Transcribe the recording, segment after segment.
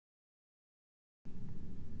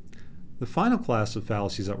The final class of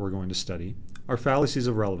fallacies that we're going to study are fallacies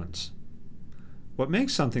of relevance. What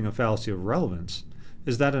makes something a fallacy of relevance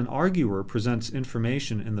is that an arguer presents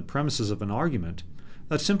information in the premises of an argument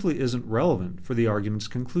that simply isn't relevant for the argument's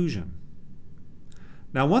conclusion.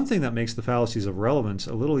 Now, one thing that makes the fallacies of relevance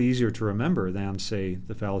a little easier to remember than, say,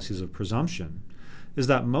 the fallacies of presumption is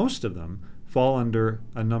that most of them fall under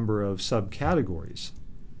a number of subcategories.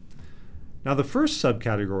 Now, the first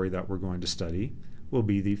subcategory that we're going to study will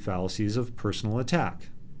be the fallacies of personal attack.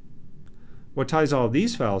 What ties all of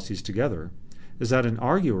these fallacies together is that an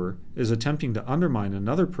arguer is attempting to undermine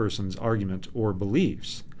another person's argument or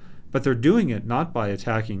beliefs, but they're doing it not by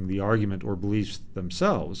attacking the argument or beliefs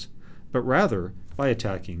themselves, but rather by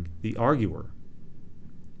attacking the arguer.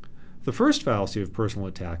 The first fallacy of personal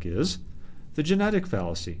attack is the genetic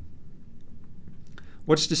fallacy.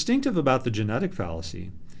 What's distinctive about the genetic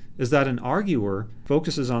fallacy is that an arguer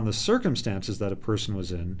focuses on the circumstances that a person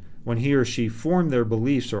was in when he or she formed their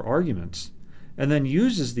beliefs or arguments, and then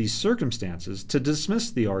uses these circumstances to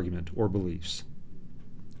dismiss the argument or beliefs.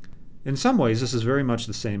 In some ways, this is very much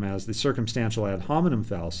the same as the circumstantial ad hominem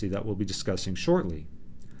fallacy that we'll be discussing shortly.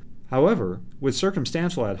 However, with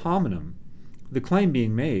circumstantial ad hominem, the claim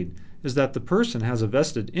being made is that the person has a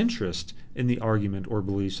vested interest in the argument or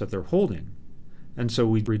beliefs that they're holding, and so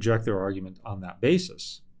we reject their argument on that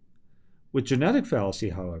basis. With genetic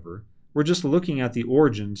fallacy, however, we're just looking at the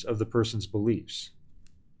origins of the person's beliefs.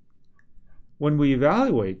 When we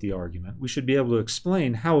evaluate the argument, we should be able to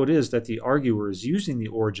explain how it is that the arguer is using the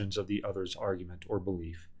origins of the other's argument or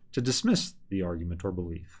belief to dismiss the argument or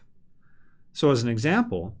belief. So as an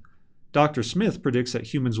example, Dr. Smith predicts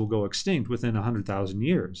that humans will go extinct within 100,000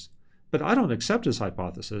 years, but I don't accept his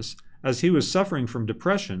hypothesis as he was suffering from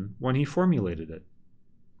depression when he formulated it.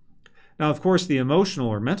 Now, of course, the emotional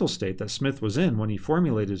or mental state that Smith was in when he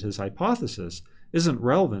formulated his hypothesis isn't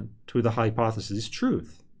relevant to the hypothesis'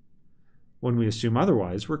 truth. When we assume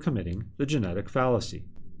otherwise, we're committing the genetic fallacy.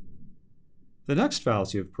 The next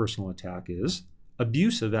fallacy of personal attack is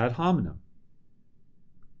abusive ad hominem.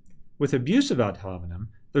 With abusive ad hominem,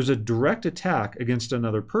 there's a direct attack against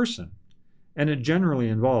another person, and it generally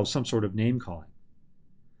involves some sort of name-calling.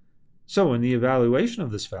 So in the evaluation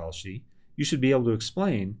of this fallacy, you should be able to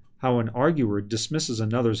explain how an arguer dismisses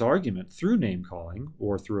another's argument through name-calling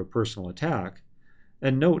or through a personal attack,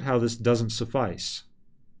 and note how this doesn't suffice.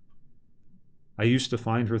 I used to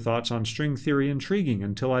find her thoughts on string theory intriguing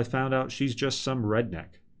until I found out she's just some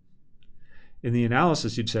redneck. In the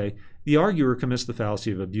analysis, you'd say, the arguer commits the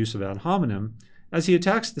fallacy of abusive ad hominem as he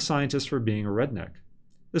attacks the scientist for being a redneck.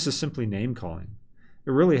 This is simply name-calling.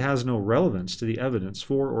 It really has no relevance to the evidence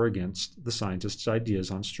for or against the scientist's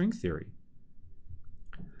ideas on string theory.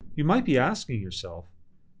 You might be asking yourself,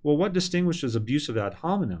 well, what distinguishes abusive ad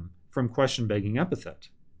hominem from question-begging epithet?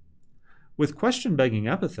 With question-begging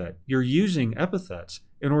epithet, you're using epithets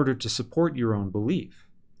in order to support your own belief.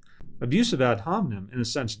 Abusive ad hominem, in a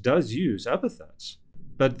sense, does use epithets,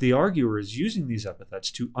 but the arguer is using these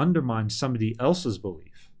epithets to undermine somebody else's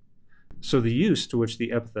belief. So the use to which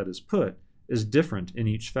the epithet is put is different in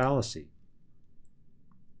each fallacy.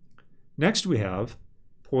 Next we have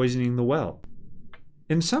poisoning the well.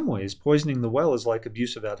 In some ways, poisoning the well is like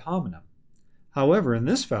abusive ad hominem. However, in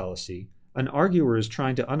this fallacy, an arguer is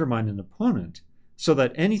trying to undermine an opponent so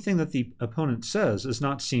that anything that the opponent says is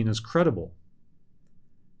not seen as credible.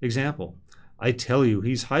 Example, I tell you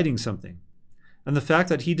he's hiding something. And the fact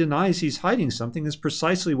that he denies he's hiding something is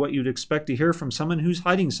precisely what you'd expect to hear from someone who's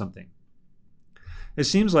hiding something. It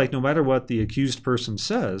seems like no matter what the accused person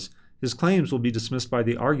says, his claims will be dismissed by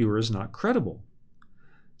the arguer as not credible.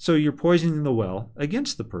 So you're poisoning the well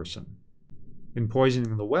against the person. In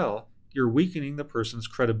poisoning the well, you're weakening the person's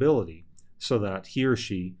credibility so that he or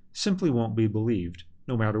she simply won't be believed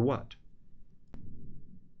no matter what.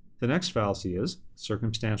 The next fallacy is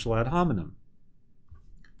circumstantial ad hominem.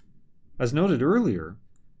 As noted earlier,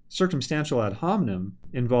 circumstantial ad hominem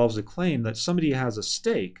involves a claim that somebody has a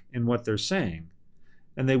stake in what they're saying,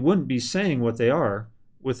 and they wouldn't be saying what they are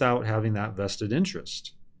without having that vested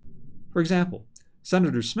interest. For example,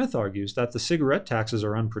 Senator Smith argues that the cigarette taxes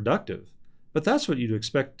are unproductive, but that's what you'd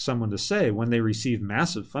expect someone to say when they receive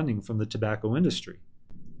massive funding from the tobacco industry.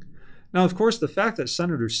 Now, of course, the fact that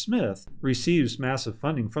Senator Smith receives massive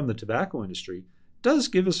funding from the tobacco industry does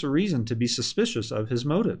give us a reason to be suspicious of his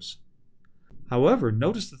motives. However,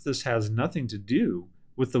 notice that this has nothing to do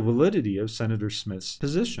with the validity of Senator Smith's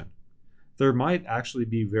position. There might actually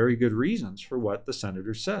be very good reasons for what the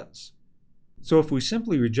senator says. So if we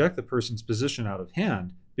simply reject the person's position out of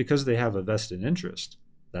hand because they have a vested interest,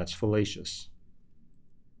 that's fallacious.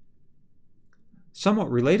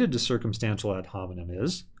 Somewhat related to circumstantial ad hominem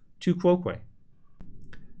is tu quoque.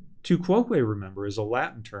 Tu quoque, remember, is a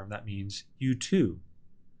Latin term that means you too.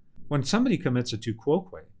 When somebody commits a tu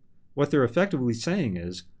quoque, what they're effectively saying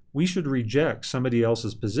is, we should reject somebody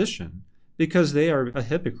else's position because they are a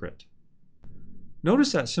hypocrite.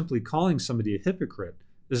 Notice that simply calling somebody a hypocrite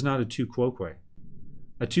is not a tu quoque.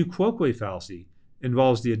 A tu quoque fallacy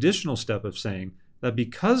involves the additional step of saying that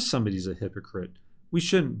because somebody's a hypocrite, we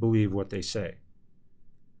shouldn't believe what they say.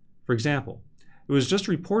 For example, it was just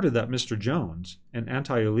reported that Mr. Jones, an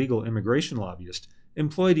anti-illegal immigration lobbyist,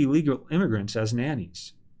 employed illegal immigrants as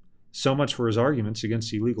nannies. So much for his arguments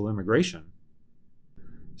against illegal immigration.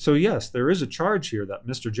 So yes, there is a charge here that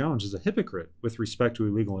Mr. Jones is a hypocrite with respect to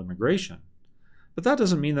illegal immigration, but that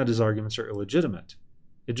doesn't mean that his arguments are illegitimate.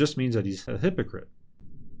 It just means that he's a hypocrite.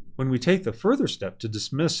 When we take the further step to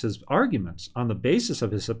dismiss his arguments on the basis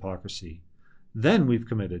of his hypocrisy, then we've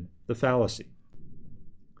committed the fallacy.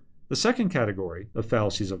 The second category of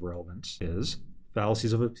fallacies of relevance is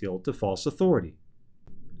fallacies of appeal to false authority.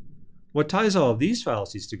 What ties all of these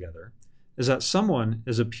fallacies together is that someone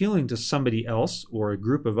is appealing to somebody else or a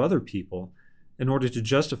group of other people in order to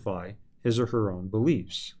justify his or her own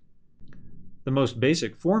beliefs. The most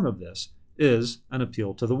basic form of this is an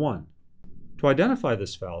appeal to the one. To identify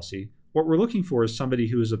this fallacy, what we're looking for is somebody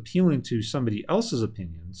who is appealing to somebody else's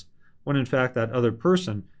opinions, when in fact that other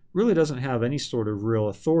person really doesn't have any sort of real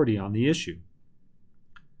authority on the issue.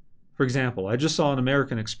 For example, I just saw an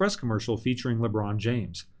American Express commercial featuring LeBron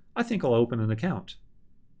James. I think I'll open an account.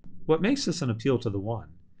 What makes this an appeal to the one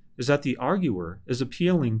is that the arguer is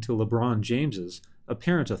appealing to LeBron James's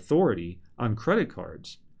apparent authority on credit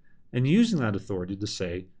cards and using that authority to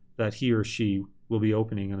say that he or she will be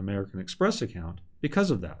opening an American Express account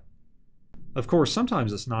because of that. Of course,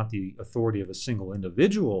 sometimes it's not the authority of a single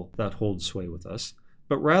individual that holds sway with us,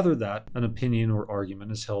 but rather that an opinion or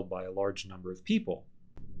argument is held by a large number of people.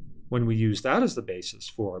 When we use that as the basis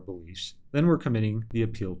for our beliefs, then we're committing the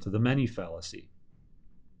appeal to the many fallacy.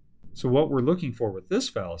 So what we're looking for with this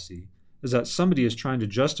fallacy is that somebody is trying to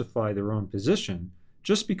justify their own position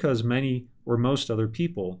just because many or most other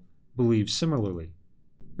people believe similarly.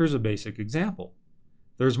 Here's a basic example.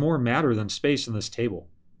 There's more matter than space in this table.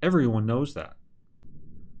 Everyone knows that.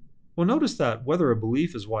 Well, notice that whether a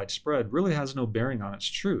belief is widespread really has no bearing on its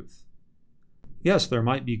truth. Yes, there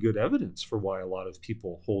might be good evidence for why a lot of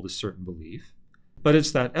people hold a certain belief, but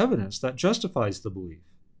it's that evidence that justifies the belief.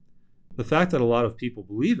 The fact that a lot of people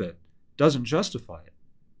believe it doesn't justify it.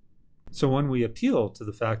 So when we appeal to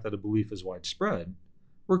the fact that a belief is widespread,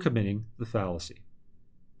 we're committing the fallacy.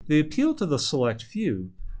 The appeal to the select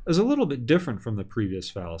few is a little bit different from the previous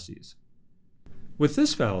fallacies. With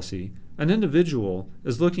this fallacy, an individual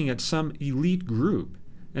is looking at some elite group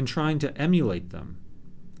and trying to emulate them.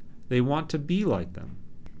 They want to be like them.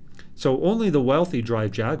 So only the wealthy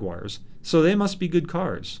drive Jaguars, so they must be good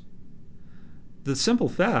cars. The simple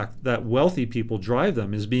fact that wealthy people drive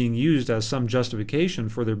them is being used as some justification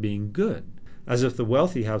for their being good, as if the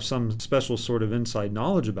wealthy have some special sort of inside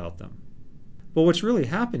knowledge about them. But what's really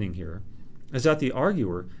happening here is that the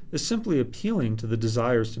arguer is simply appealing to the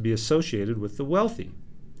desires to be associated with the wealthy.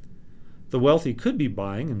 The wealthy could be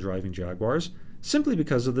buying and driving Jaguars simply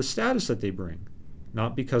because of the status that they bring,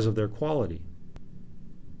 not because of their quality.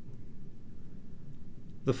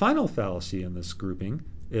 The final fallacy in this grouping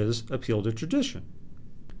is appeal to tradition.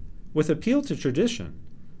 With appeal to tradition,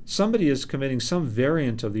 somebody is committing some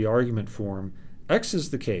variant of the argument form, X is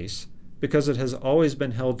the case because it has always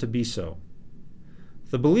been held to be so.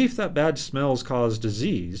 The belief that bad smells cause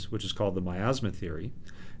disease, which is called the miasma theory,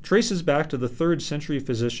 traces back to the 3rd century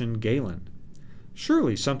physician Galen.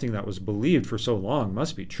 Surely something that was believed for so long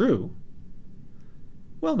must be true.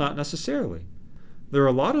 Well, not necessarily. There are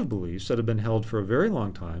a lot of beliefs that have been held for a very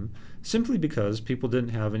long time simply because people didn't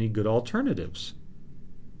have any good alternatives.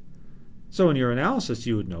 So in your analysis,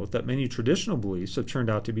 you would note that many traditional beliefs have turned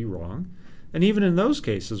out to be wrong, and even in those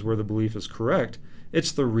cases where the belief is correct,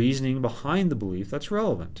 it's the reasoning behind the belief that's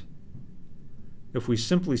relevant. If we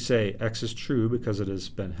simply say X is true because it has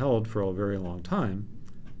been held for a very long time,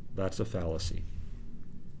 that's a fallacy.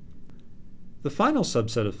 The final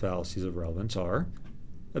subset of fallacies of relevance are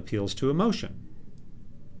appeals to emotion.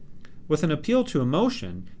 With an appeal to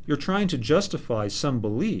emotion, you're trying to justify some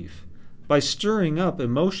belief by stirring up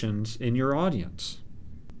emotions in your audience.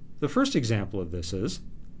 The first example of this is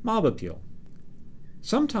mob appeal.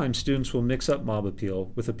 Sometimes students will mix up mob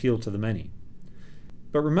appeal with appeal to the many.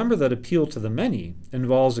 But remember that appeal to the many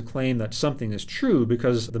involves a claim that something is true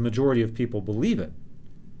because the majority of people believe it.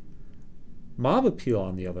 Mob appeal,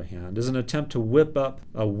 on the other hand, is an attempt to whip up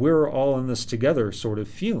a we're all in this together sort of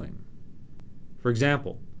feeling. For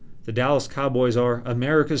example, The Dallas Cowboys are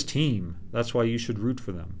America's team. That's why you should root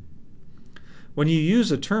for them. When you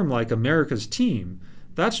use a term like America's team,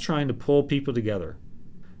 that's trying to pull people together.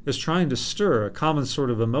 It's trying to stir a common sort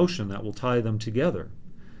of emotion that will tie them together.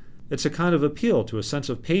 It's a kind of appeal to a sense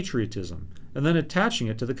of patriotism and then attaching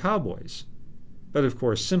it to the Cowboys. But of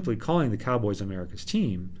course, simply calling the Cowboys America's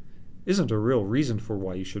team isn't a real reason for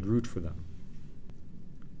why you should root for them.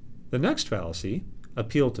 The next fallacy,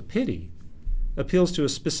 appeal to pity, appeals to a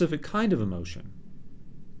specific kind of emotion.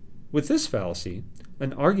 With this fallacy,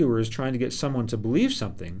 an arguer is trying to get someone to believe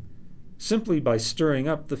something simply by stirring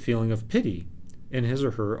up the feeling of pity in his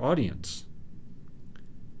or her audience.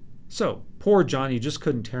 So, poor Johnny just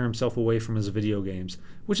couldn't tear himself away from his video games,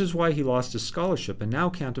 which is why he lost his scholarship and now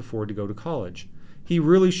can't afford to go to college. He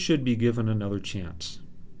really should be given another chance.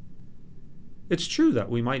 It's true that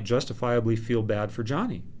we might justifiably feel bad for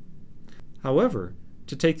Johnny. However,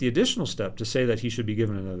 to take the additional step to say that he should be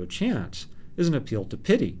given another chance is an appeal to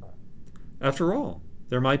pity. After all,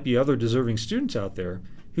 there might be other deserving students out there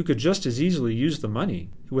who could just as easily use the money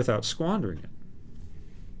without squandering it.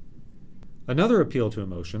 Another appeal to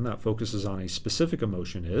emotion that focuses on a specific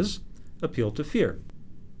emotion is appeal to fear.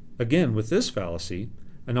 Again, with this fallacy,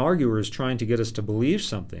 an arguer is trying to get us to believe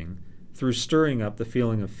something through stirring up the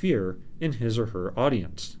feeling of fear in his or her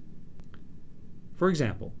audience. For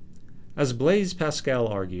example, as Blaise Pascal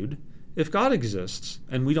argued, if God exists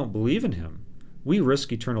and we don't believe in him, we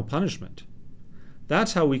risk eternal punishment.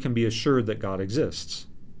 That's how we can be assured that God exists.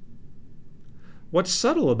 What's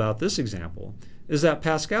subtle about this example is that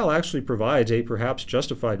Pascal actually provides a perhaps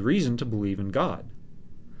justified reason to believe in God.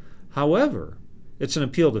 However, it's an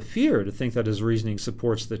appeal to fear to think that his reasoning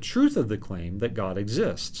supports the truth of the claim that God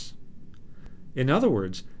exists. In other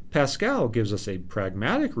words, Pascal gives us a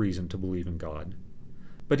pragmatic reason to believe in God,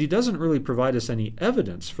 but he doesn't really provide us any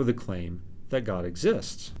evidence for the claim that God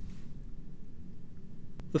exists.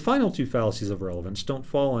 The final two fallacies of relevance don't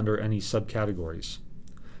fall under any subcategories.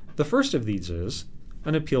 The first of these is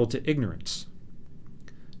an appeal to ignorance.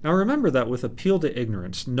 Now remember that with appeal to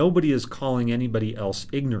ignorance, nobody is calling anybody else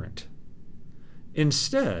ignorant.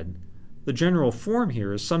 Instead, the general form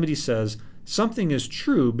here is somebody says something is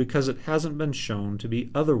true because it hasn't been shown to be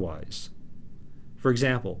otherwise. For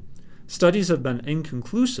example, studies have been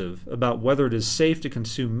inconclusive about whether it is safe to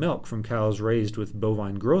consume milk from cows raised with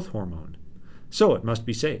bovine growth hormone, so it must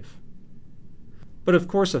be safe. But of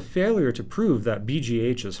course, a failure to prove that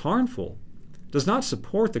BGH is harmful does not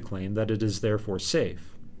support the claim that it is therefore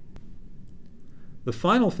safe. The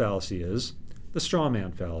final fallacy is the straw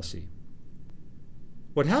man fallacy.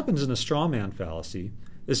 What happens in a straw man fallacy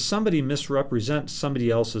is somebody misrepresents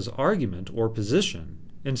somebody else's argument or position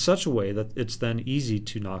in such a way that it's then easy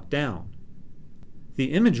to knock down.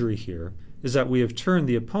 The imagery here is that we have turned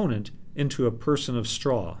the opponent into a person of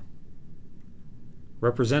straw.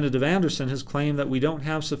 Representative Anderson has claimed that we don't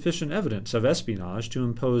have sufficient evidence of espionage to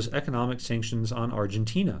impose economic sanctions on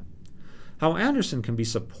Argentina. How Anderson can be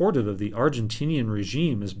supportive of the Argentinian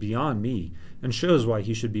regime is beyond me and shows why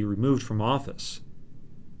he should be removed from office.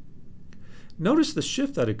 Notice the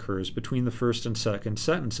shift that occurs between the first and second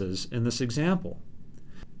sentences in this example.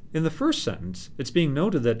 In the first sentence, it's being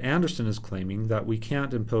noted that Anderson is claiming that we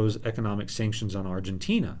can't impose economic sanctions on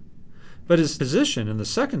Argentina, but his position in the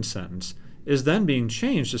second sentence is then being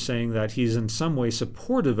changed to saying that he's in some way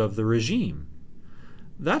supportive of the regime.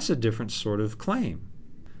 That's a different sort of claim.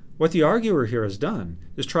 What the arguer here has done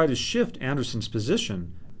is try to shift Anderson's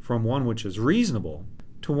position from one which is reasonable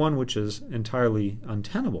to one which is entirely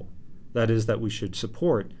untenable. That is, that we should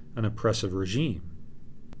support an oppressive regime.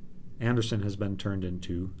 Anderson has been turned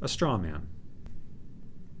into a straw man.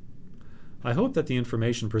 I hope that the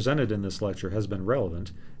information presented in this lecture has been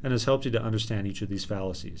relevant and has helped you to understand each of these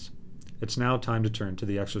fallacies. It's now time to turn to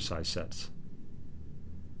the exercise sets.